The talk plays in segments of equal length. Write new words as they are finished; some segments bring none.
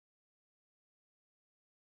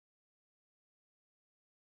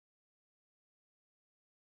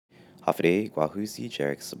Hafre Guahusi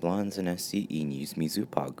Jerek Sablons and Esti News-miyu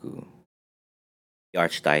pågo. The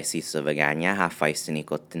Archdiocese of Agana hafay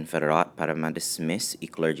sinikotin federat para ma-dismiss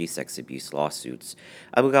clergy sex abuse lawsuits.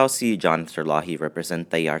 Abugaw si John Terlahi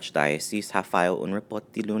representa the Archdiocese hafayo un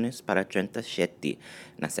report di Lunes para 37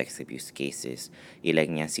 na sex abuse cases. Ileg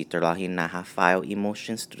niya si Terlahi na hafayo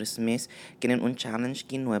motions to dismiss kinin un challenge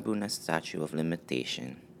kinuebu na statute of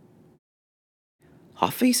limitation.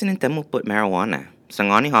 Hafay sinintemo put marijuana.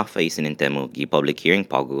 Sangani hafay sinintemo gi public hearing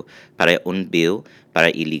pågo para un bill para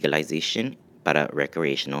illegalization para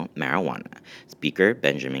recreational marijuana. Speaker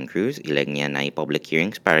Benjamin Cruz ileg niya na public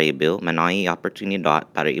hearings para i-bill manay oportunidad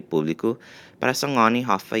para i-publiko para sangani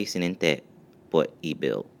hafay sininte put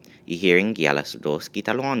i-bill. I-hearing gi alas 2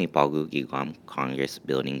 kitalong ni pågo gigam Congress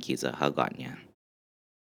building kiza hagat niya.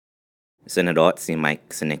 Senador si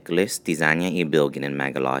Mike Nicholas tizanya i-bill ginin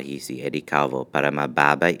magalahi si Eddie Calvo para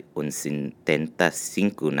mababay un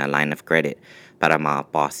 75 na line of credit para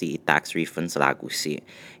maapasi i-tax refunds lagu si.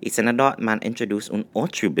 I-senador man introduce un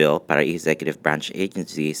otro bill para executive branch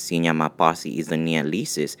agencies sinya mapasi izonia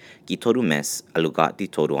leases ki todo mes alugat di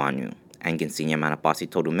todo anyo. Angin sinya manapasi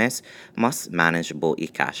todo mes mas manageable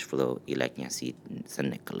i-cash flow ilek niya si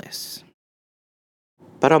San Nicholas.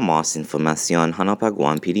 Para más información,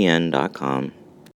 hanapagwampdn.com.